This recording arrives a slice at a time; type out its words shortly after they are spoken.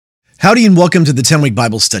Howdy and welcome to the 10-Week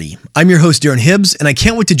Bible Study. I'm your host, Darren Hibbs, and I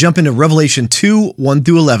can't wait to jump into Revelation 2, 1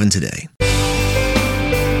 through 11 today.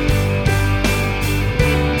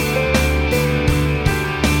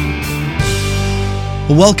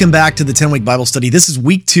 Well, welcome back to the 10-Week Bible Study. This is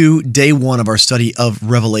week 2, day 1 of our study of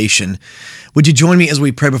Revelation. Would you join me as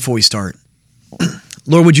we pray before we start?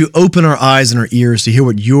 Lord, would you open our eyes and our ears to hear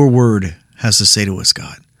what your word has to say to us,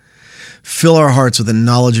 God? Fill our hearts with the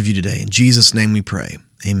knowledge of you today. In Jesus' name we pray.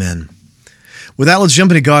 Amen. With that, let's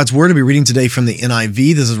jump into God's Word. I'll be reading today from the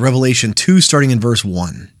NIV. This is Revelation 2, starting in verse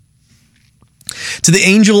 1. To the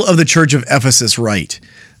angel of the church of Ephesus write,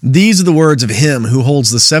 "These are the words of him who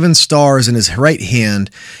holds the 7 stars in his right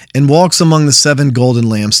hand and walks among the 7 golden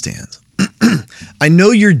lampstands. I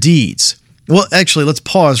know your deeds." Well, actually, let's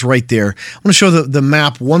pause right there. I want to show the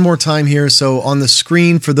map one more time here. So on the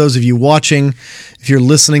screen, for those of you watching, if you're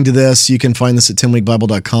listening to this, you can find this at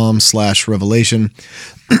 10weekbible.com/revelation.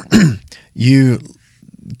 You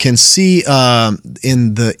can see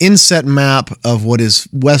in the inset map of what is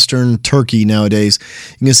Western Turkey nowadays,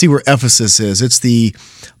 you can see where Ephesus is. It's the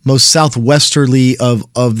most southwesterly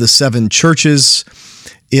of the 7 churches.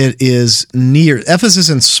 It is near, Ephesus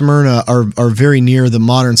and Smyrna are very near the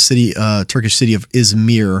modern city, Turkish city of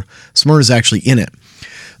Izmir. Smyrna is actually in it.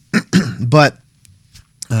 But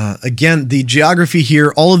again, the geography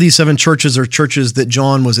here, all of these 7 churches are churches that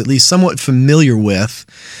John was at least somewhat familiar with,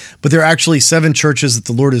 but they're actually 7 churches that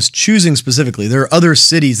the Lord is choosing specifically. There are other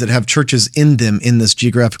cities that have churches in them in this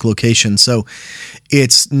geographic location. So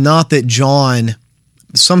it's not that John...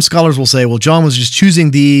 Some scholars will say, well, John was just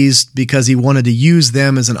choosing these because he wanted to use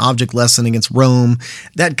them as an object lesson against Rome,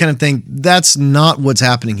 that kind of thing. That's not what's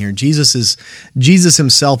happening here. Jesus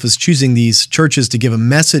himself is choosing these churches to give a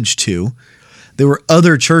message to. There were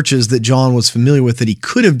other churches that John was familiar with that he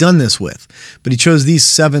could have done this with, but he chose these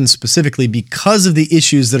 7 specifically because of the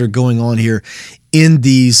issues that are going on here in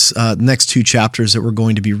these next 2 chapters that we're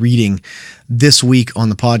going to be reading this week on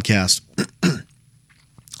the podcast.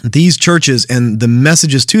 These churches and the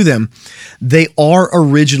messages to them, they are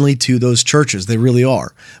originally to those churches. They really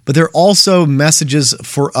are. But they're also messages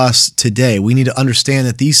for us today. We need to understand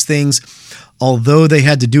that these things, although they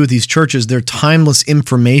had to do with these churches, they're timeless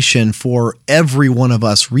information for every one of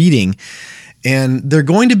us reading. And they're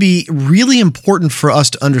going to be really important for us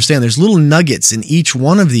to understand. There's little nuggets in each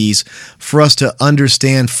one of these for us to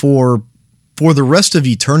understand for the rest of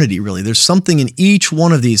eternity, really. There's something in each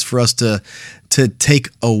one of these for us to take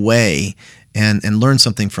away and learn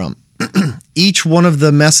something from. Each one of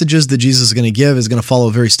the messages that Jesus is going to give is going to follow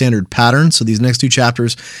a very standard pattern. So these next 2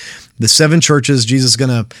 chapters, the 7 churches, Jesus is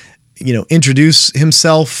going to, introduce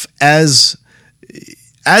himself as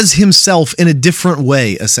himself in a different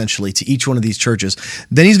way, essentially, to each one of these churches.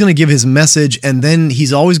 Then he's going to give his message, and then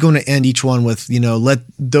he's always going to end each one with, let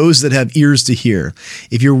those that have ears to hear.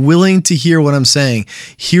 If you're willing to hear what I'm saying,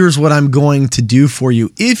 here's what I'm going to do for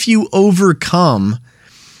you. If you overcome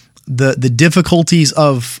the difficulties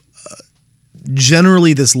of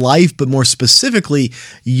generally this life, but more specifically,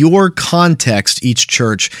 your context, each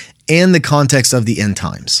church, and the context of the end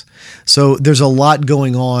times. So there's a lot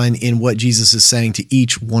going on in what Jesus is saying to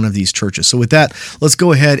each one of these churches. So with that, let's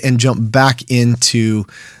go ahead and jump back into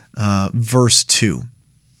verse 2.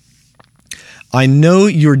 I know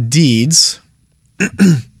your deeds.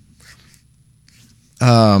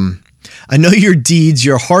 I know your deeds,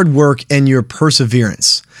 your hard work, and your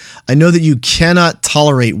perseverance. I know that you cannot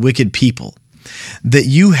tolerate wicked people, that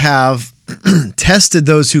you have tested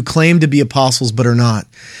those who claim to be apostles but are not,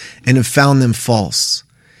 and have found them false.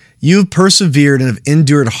 You have persevered and have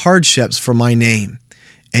endured hardships for my name,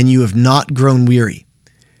 and you have not grown weary.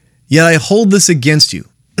 Yet I hold this against you.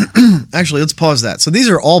 Actually, let's pause that. So these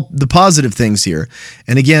are all the positive things here.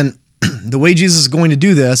 And again, the way Jesus is going to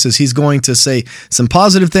do this is he's going to say some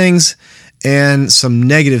positive things and some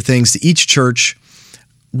negative things to each church,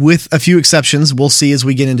 with a few exceptions. We'll see as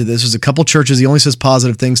we get into this. There's a couple churches he only says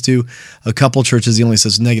positive things to, a couple churches he only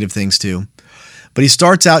says negative things to. But he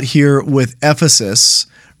starts out here with Ephesus,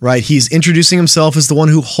 right? He's introducing himself as the one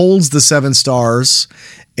who holds the 7 stars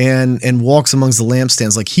and walks amongst the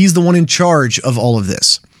lampstands. Like he's the one in charge of all of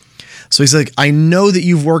this. So he's like, I know that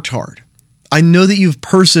you've worked hard. I know that you've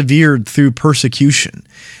persevered through persecution.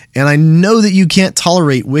 And I know that you can't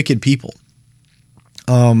tolerate wicked people.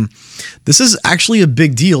 This is actually a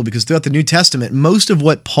big deal because throughout the New Testament, most of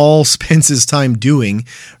what Paul spends his time doing,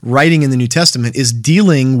 writing in the New Testament, is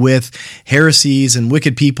dealing with heresies and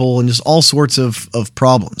wicked people and just all sorts of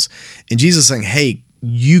problems. And Jesus is saying, hey,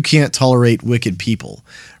 you can't tolerate wicked people,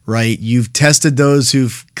 right? You've tested those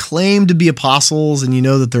who've claimed to be apostles and you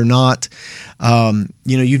know that they're not.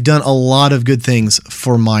 You've done a lot of good things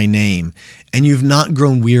for my name and you've not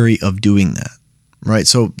grown weary of doing that, right?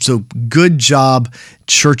 So good job,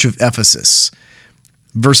 Church of Ephesus.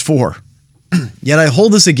 Verse 4, yet I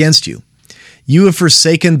hold this against you. You have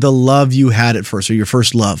forsaken the love you had at first, or your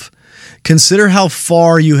first love. Consider how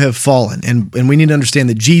far you have fallen. And we need to understand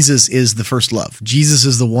that Jesus is the first love. Jesus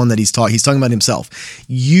is the one that he's talking about himself.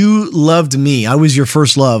 You loved me. I was your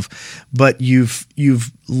first love, but you've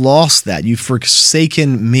lost that. You've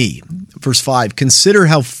forsaken me. Verse 5, consider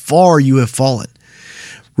how far you have fallen.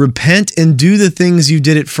 Repent and do the things you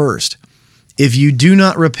did at first. If you do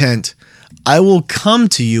not repent, I will come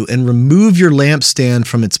to you and remove your lampstand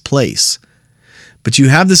from its place. But you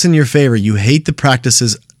have this in your favor. You hate the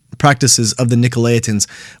practices of the Nicolaitans,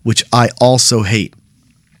 which I also hate.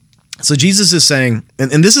 So Jesus is saying,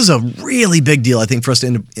 and this is a really big deal, I think, for us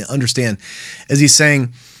to understand, as he's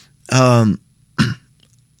saying, I'm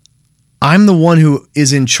the one who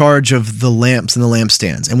is in charge of the lamps and the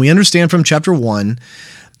lampstands. And we understand from chapter 1,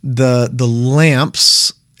 the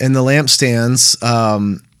lamps and the lampstands,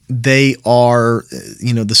 they are,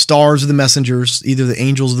 the stars are the messengers, either the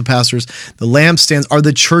angels or the pastors. The lampstands are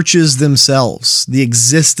the churches themselves, the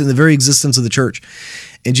very existence of the church.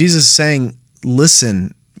 And Jesus is saying,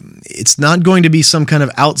 listen, it's not going to be some kind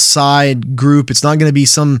of outside group. It's not going to be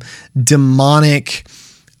some demonic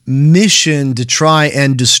mission to try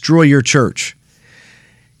and destroy your church.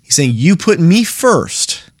 He's saying, you put me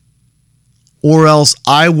first, or else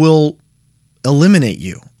I will eliminate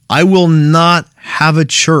you. I will not have a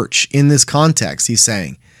church in this context, he's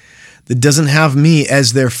saying, that doesn't have me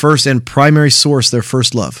as their first and primary source, their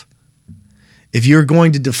first love. If you're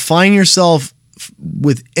going to define yourself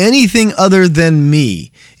with anything other than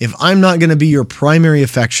me, if I'm not going to be your primary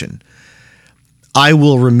affection, I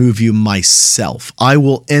will remove you myself. I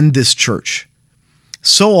will end this church.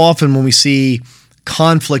 So often when we see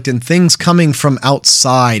conflict and things coming from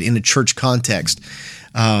outside in a church context,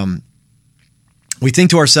 we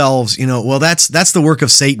think to ourselves, well, that's the work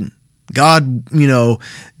of Satan. God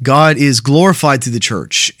is glorified through the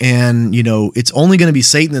church, and it's only going to be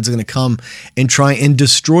Satan that's going to come and try and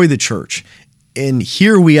destroy the church. And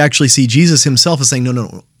here we actually see Jesus himself as saying,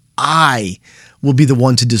 no, I will be the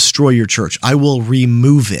one to destroy your church. I will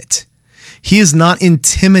remove it. He is not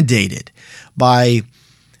intimidated by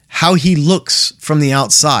how he looks from the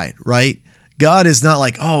outside, right? God is not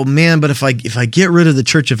like, oh man, but if I get rid of the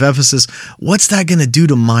church of Ephesus, what's that going to do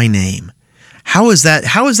to my name? How is that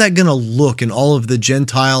going to look in all of the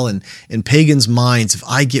Gentile and pagans' minds if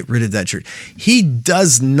I get rid of that church? He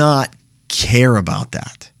does not care about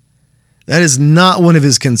that. That is not one of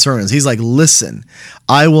his concerns. He's like, listen,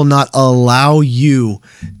 I will not allow you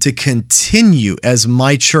to continue as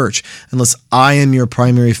my church unless I am your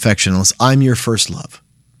primary affection, unless I'm your first love.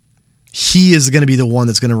 He is going to be the one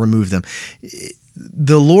that's going to remove them.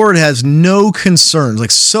 The Lord has no concerns.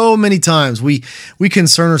 Like so many times we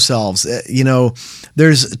concern ourselves,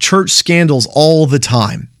 there's church scandals all the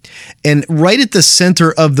time. And right at the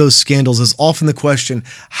center of those scandals is often the question,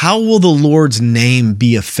 how will the Lord's name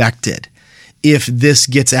be affected if this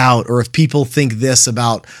gets out, or if people think this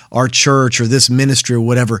about our church or this ministry or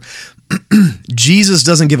whatever? Jesus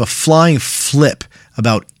doesn't give a flying flip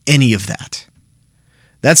about any of that.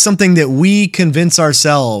 That's something that we convince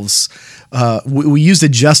ourselves, we use to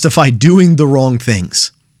justify doing the wrong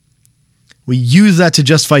things. We use that to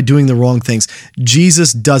justify doing the wrong things.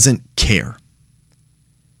 Jesus doesn't care.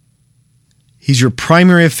 He's your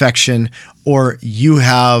primary affection, or you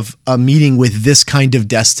have a meeting with this kind of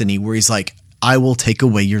destiny where he's like, I will take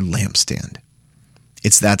away your lampstand.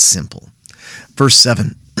 It's that simple. Verse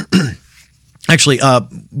 7. Actually,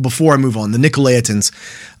 before I move on, the Nicolaitans,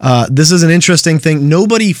 this is an interesting thing.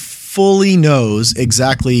 Nobody fully knows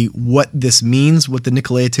exactly what this means, what the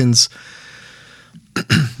Nicolaitans,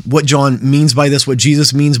 what John means by this, what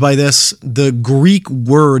Jesus means by this. The Greek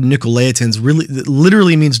word Nicolaitans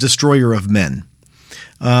literally means destroyer of men.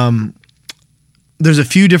 There's a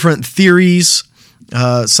few different theories.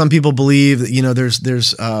 Some people believe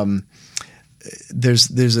that,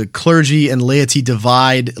 there's a clergy and laity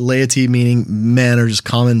divide. Laity meaning men are just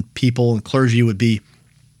common people, and clergy would be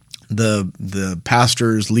the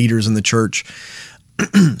pastors, leaders in the church.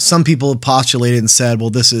 Some people have postulated and said, well,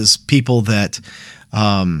 this is people that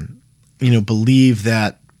believe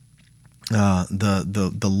that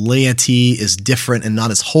the laity is different and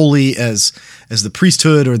not as holy as the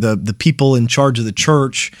priesthood or the people in charge of the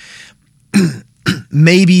church.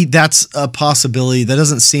 Maybe that's a possibility. That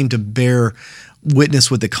doesn't seem to bear witness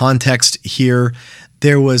with the context here.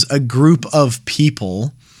 There was a group of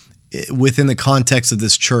people within the context of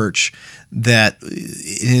this church that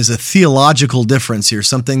is a theological difference here,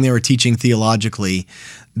 something they were teaching theologically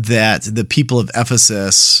that the people of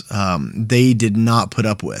Ephesus, they did not put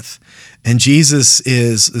up with. And Jesus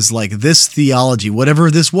is like, this theology, whatever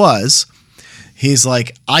this was, he's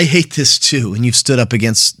like, I hate this too, and you've stood up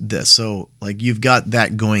against this. So like you've got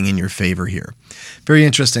that going in your favor here. Very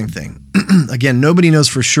interesting thing. Again, nobody knows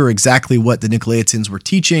for sure exactly what the Nicolaitans were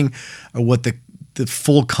teaching or what the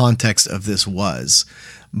full context of this was.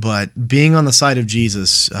 But being on the side of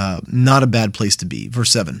Jesus, not a bad place to be.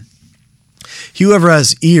 Verse 7. Whoever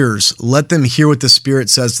has ears, let them hear what the Spirit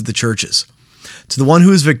says to the churches. To the one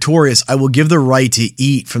who is victorious, I will give the right to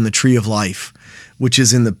eat from the tree of life, which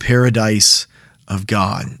is in the paradise of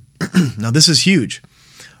God. Now, this is huge,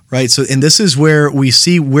 right? So, and this is where we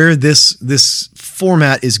see where this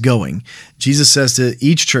format is going. Jesus says to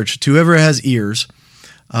each church, to whoever has ears,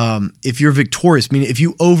 if you're victorious, meaning if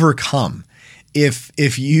you overcome,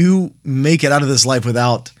 if you make it out of this life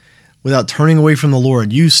without turning away from the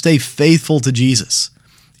Lord, you stay faithful to Jesus.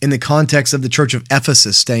 In the context of the church of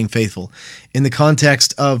Ephesus staying faithful, in the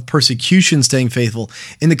context of persecution staying faithful,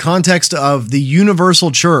 in the context of the universal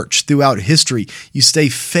church throughout history, you stay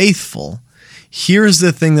faithful. Here's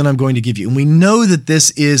the thing that I'm going to give you. And we know that this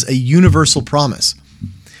is a universal promise,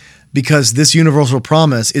 because this universal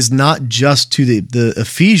promise is not just to the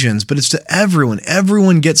Ephesians, but it's to everyone.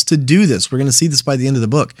 Everyone gets to do this. We're going to see this by the end of the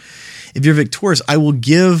book. If you're victorious, I will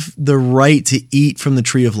give the right to eat from the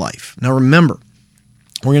tree of life. Now remember,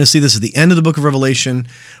 we're going to see this at the end of the book of Revelation.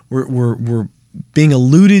 We're being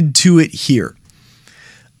alluded to it here.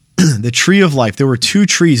 The tree of life. There were two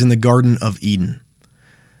trees in the Garden of Eden.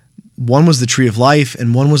 One was the tree of life,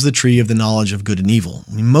 and one was the tree of the knowledge of good and evil.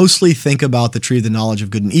 We mostly think about the tree of the knowledge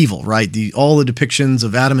of good and evil, right? All the depictions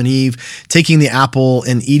of Adam and Eve taking the apple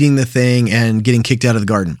and eating the thing and getting kicked out of the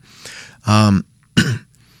garden.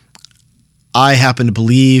 I happen to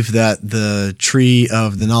believe that the tree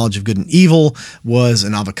of the knowledge of good and evil was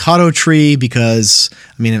an avocado tree because,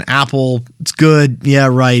 I mean, an apple, it's good. Yeah,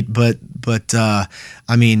 right. But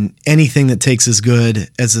I mean, anything that takes as good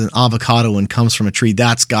as an avocado and comes from a tree,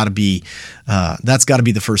 that's got to be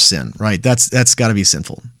the first sin, right? That's got to be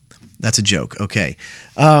sinful. That's a joke. Okay.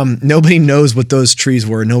 Nobody knows what those trees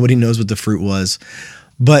were. Nobody knows what the fruit was.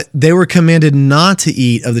 But they were commanded not to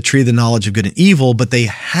eat of the tree of the knowledge of good and evil, but they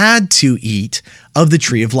had to eat of the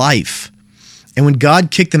tree of life. And when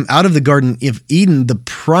God kicked them out of the Garden of Eden, the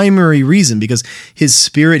primary reason, because his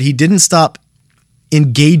Spirit, he didn't stop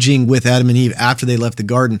engaging with Adam and Eve after they left the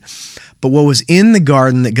garden. But what was in the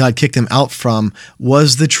garden that God kicked them out from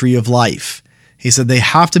was the tree of life. He said they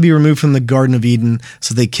have to be removed from the Garden of Eden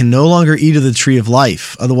so they can no longer eat of the tree of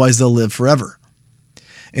life. Otherwise, they'll live forever.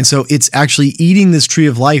 And so it's actually eating this tree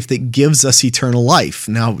of life that gives us eternal life.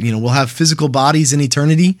 Now, we'll have physical bodies in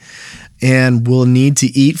eternity, and we'll need to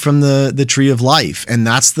eat from the tree of life. And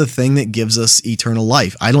that's the thing that gives us eternal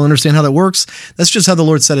life. I don't understand how that works. That's just how the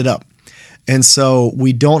Lord set it up. And so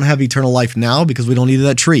we don't have eternal life now because we don't eat of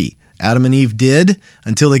that tree. Adam and Eve did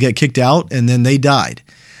until they got kicked out, and then they died.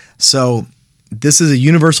 So this is a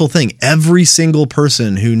universal thing. Every single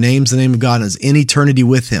person who names the name of God and is in eternity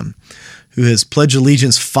with him, who has pledged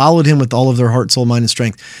allegiance, followed him with all of their heart, soul, mind, and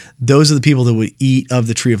strength, those are the people that would eat of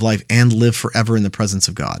the tree of life and live forever in the presence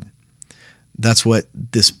of God. That's what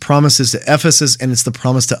this promise is to Ephesus, and it's the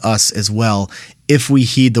promise to us as well, if we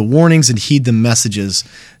heed the warnings and heed the messages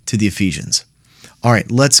to the Ephesians. All right,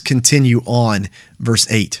 let's continue on. Verse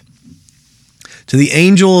 8. To the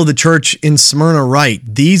angel of the church in Smyrna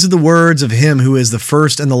write, these are the words of him who is the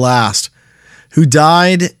first and the last, who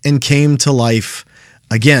died and came to life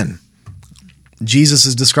again. Jesus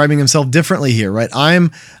is describing himself differently here, right?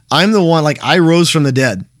 I'm the one, like I rose from the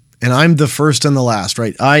dead, and I'm the first and the last,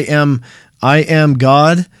 right? I am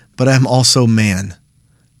God, but I'm also man,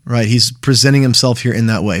 right? He's presenting himself here in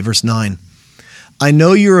that way. Verse 9, I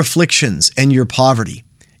know your afflictions and your poverty,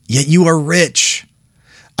 yet you are rich.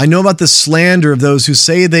 I know about the slander of those who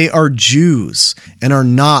say they are Jews and are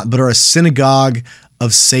not, but are a synagogue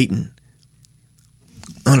of Satan.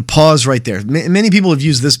 I'm going to pause right there. Many people have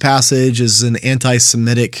used this passage as an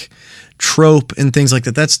anti-Semitic trope and things like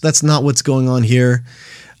that. That's not what's going on here.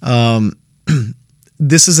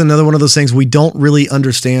 This is another one of those things we don't really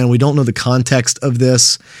understand. We don't know the context of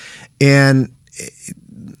this. And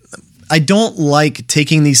I don't like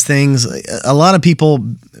taking these things. A lot of people,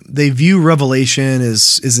 they view Revelation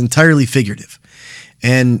as entirely figurative.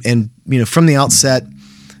 And from the outset,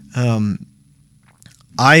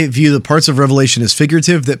 I view the parts of Revelation as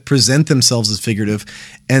figurative that present themselves as figurative,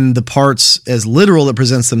 and the parts as literal that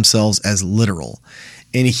presents themselves as literal.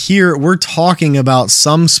 And here we're talking about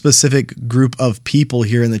some specific group of people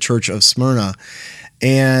here in the church of Smyrna.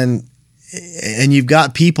 And you've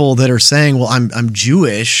got people that are saying, well, I'm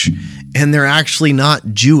Jewish, and they're actually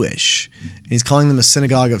not Jewish. And he's calling them a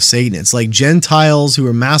synagogue of Satan. It's like Gentiles who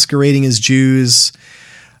are masquerading as Jews.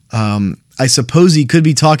 I suppose he could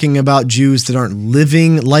be talking about Jews that aren't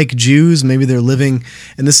living like Jews. Maybe they're living,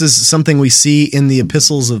 and this is something we see in the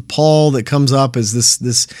epistles of Paul that comes up as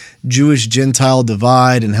this Jewish-Gentile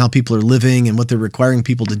divide and how people are living and what they're requiring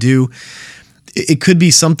people to do. It could be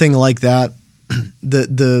something like that.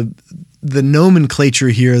 The nomenclature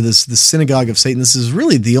here, the synagogue of Satan, this is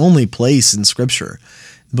really the only place in Scripture,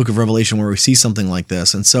 the book of Revelation, where we see something like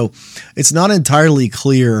this. And so it's not entirely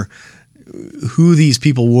clear who these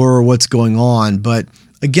people were or what's going on. But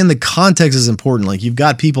again, the context is important. Like, you've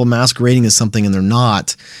got people masquerading as something and they're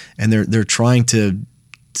not, and they're trying to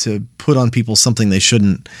put on people something they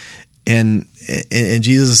shouldn't. And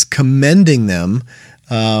Jesus is commending them,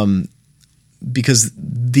 because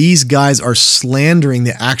these guys are slandering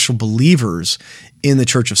the actual believers in the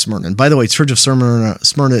church of Smyrna. And by the way, church of Smyrna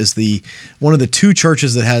is one of the two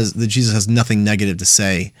churches that Jesus has nothing negative to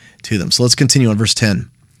say to them. So let's continue on verse 10.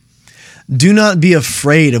 Do not be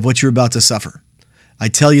afraid of what you're about to suffer. I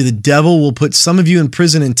tell you, the devil will put some of you in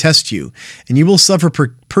prison and test you, and you will suffer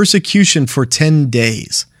persecution for 10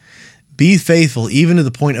 days. Be faithful even to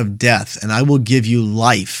the point of death, and I will give you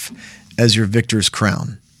life as your victor's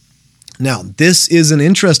crown. Now, this is an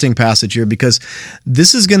interesting passage here, because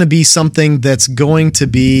this is going to be something that's going to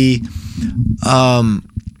be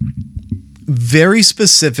very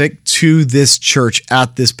specific to this church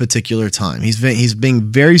at this particular time. He's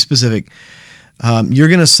being very specific. You're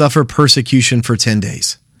going to suffer persecution for 10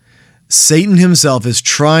 days. Satan himself is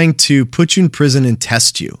trying to put you in prison and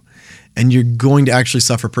test you, and you're going to actually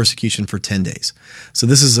suffer persecution for 10 days. So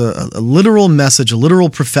this is a literal message, a literal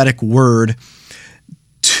prophetic word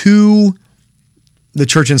to the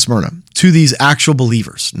church in Smyrna, to these actual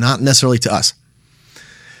believers, not necessarily to us.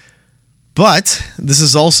 But this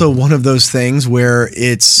is also one of those things where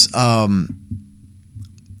it's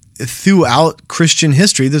throughout Christian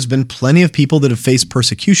history, there's been plenty of people that have faced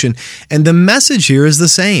persecution, and the message here is the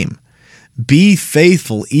same. Be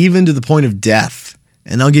faithful even to the point of death,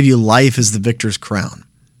 and I'll give you life as the victor's crown.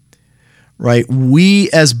 Right? We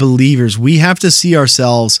as believers, we have to see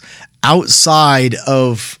ourselves outside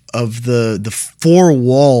of the four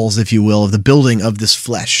walls, if you will, of the building of this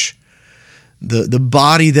flesh. The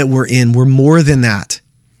body that we're in, we're more than that.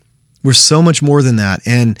 We're so much more than that.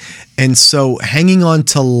 And so hanging on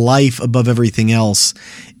to life above everything else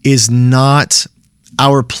is not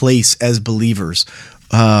our place as believers.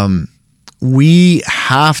 We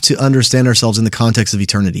have to understand ourselves in the context of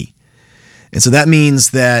eternity. And so that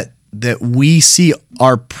means that we see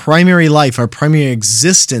our primary life, our primary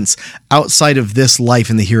existence outside of this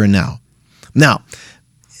life in the here and now. Now,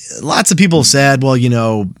 lots of people have said, well,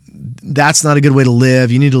 that's not a good way to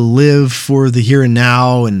live. You need to live for the here and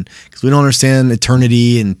now, and because we don't understand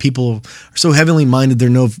eternity, and people are so heavenly minded,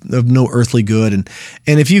 they're of no earthly good. And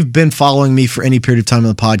if you've been following me for any period of time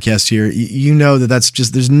on the podcast here, you know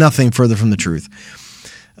there's nothing further from the truth.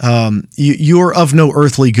 You're of no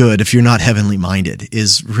earthly good if you're not heavenly minded,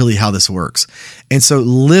 is really how this works. And so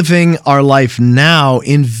living our life now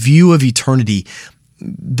in view of eternity,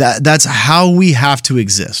 that's how we have to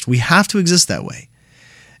exist. We have to exist that way.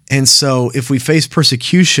 And so if we face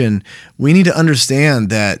persecution, we need to understand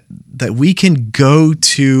that we can go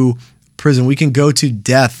to prison, we can go to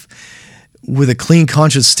death with a clean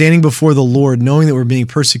conscience, standing before the Lord, knowing that we're being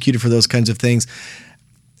persecuted for those kinds of things.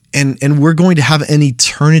 And we're going to have an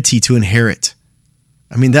eternity to inherit.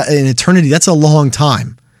 I mean, that in eternity, that's a long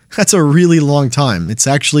time. That's a really long time. It's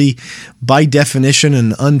actually, by definition,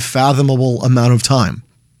 an unfathomable amount of time.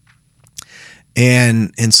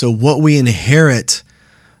 And so what we inherit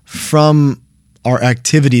from our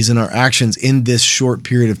activities and our actions in this short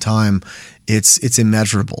period of time, it's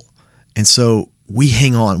immeasurable. And so we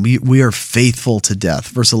hang on. We are faithful to death.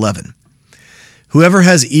 Verse 11. Whoever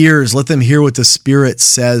has ears, let them hear what the Spirit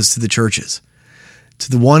says to the churches.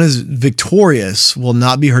 To the one who is victorious will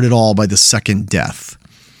not be hurt at all by the second death.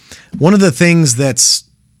 One of the things that's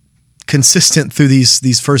consistent through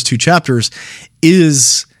these first two chapters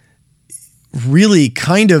is really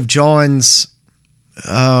kind of John's,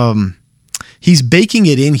 he's baking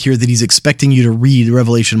it in here that he's expecting you to read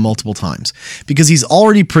Revelation multiple times, because he's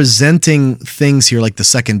already presenting things here like the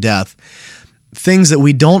second death, things that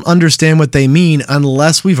we don't understand what they mean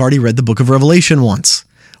unless we've already read the book of Revelation once.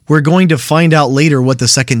 we're going to find out later what the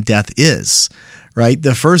second death is, right?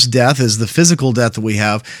 The first death is the physical death that we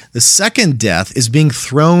have. The second death is being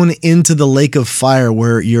thrown into the lake of fire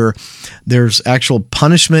where there's actual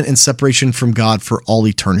punishment and separation from God for all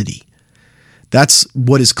eternity. That's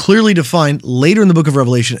what is clearly defined later in the book of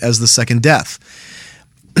Revelation as the second death.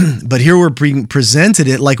 But here we're presented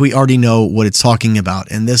it like we already know what it's talking about.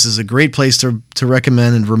 And this is a great place to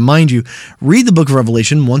recommend and remind you, read the book of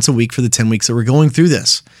Revelation once a week for the 10 weeks that we're going through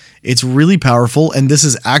this. It's really powerful. And this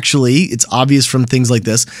is actually, it's obvious from things like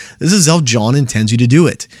this. This is how John intends you to do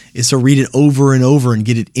it, is to read it over and over and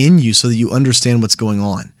get it in you so that you understand what's going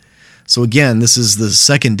on. So again, this is the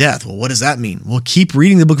second death. Well, what does that mean? Well, keep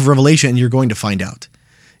reading the book of Revelation and you're going to find out.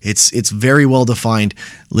 It's very well defined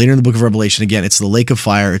later in the book of Revelation. Again, it's the lake of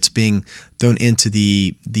fire. It's being thrown into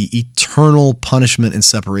the eternal punishment and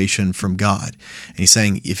separation from God. And he's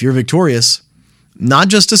saying, if you're victorious, not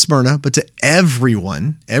just to Smyrna, but to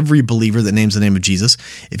everyone, every believer that names the name of Jesus,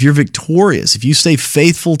 if you're victorious, if you stay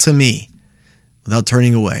faithful to me without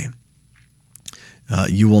turning away,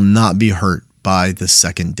 you will not be hurt by the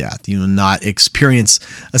second death. You will not experience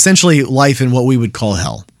essentially life in what we would call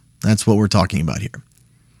hell. That's what we're talking about here.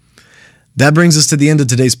 That brings us to the end of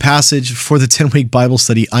today's passage for the 10-week Bible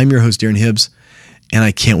study. I'm your host, Darren Hibbs, and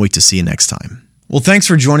I can't wait to see you next time. Well, thanks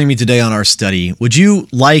for joining me today on our study. Would you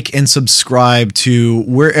like and subscribe to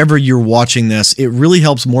wherever you're watching this? It really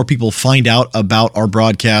helps more people find out about our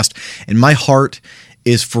broadcast, and my heart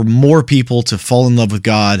is for more people to fall in love with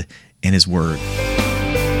God and His Word.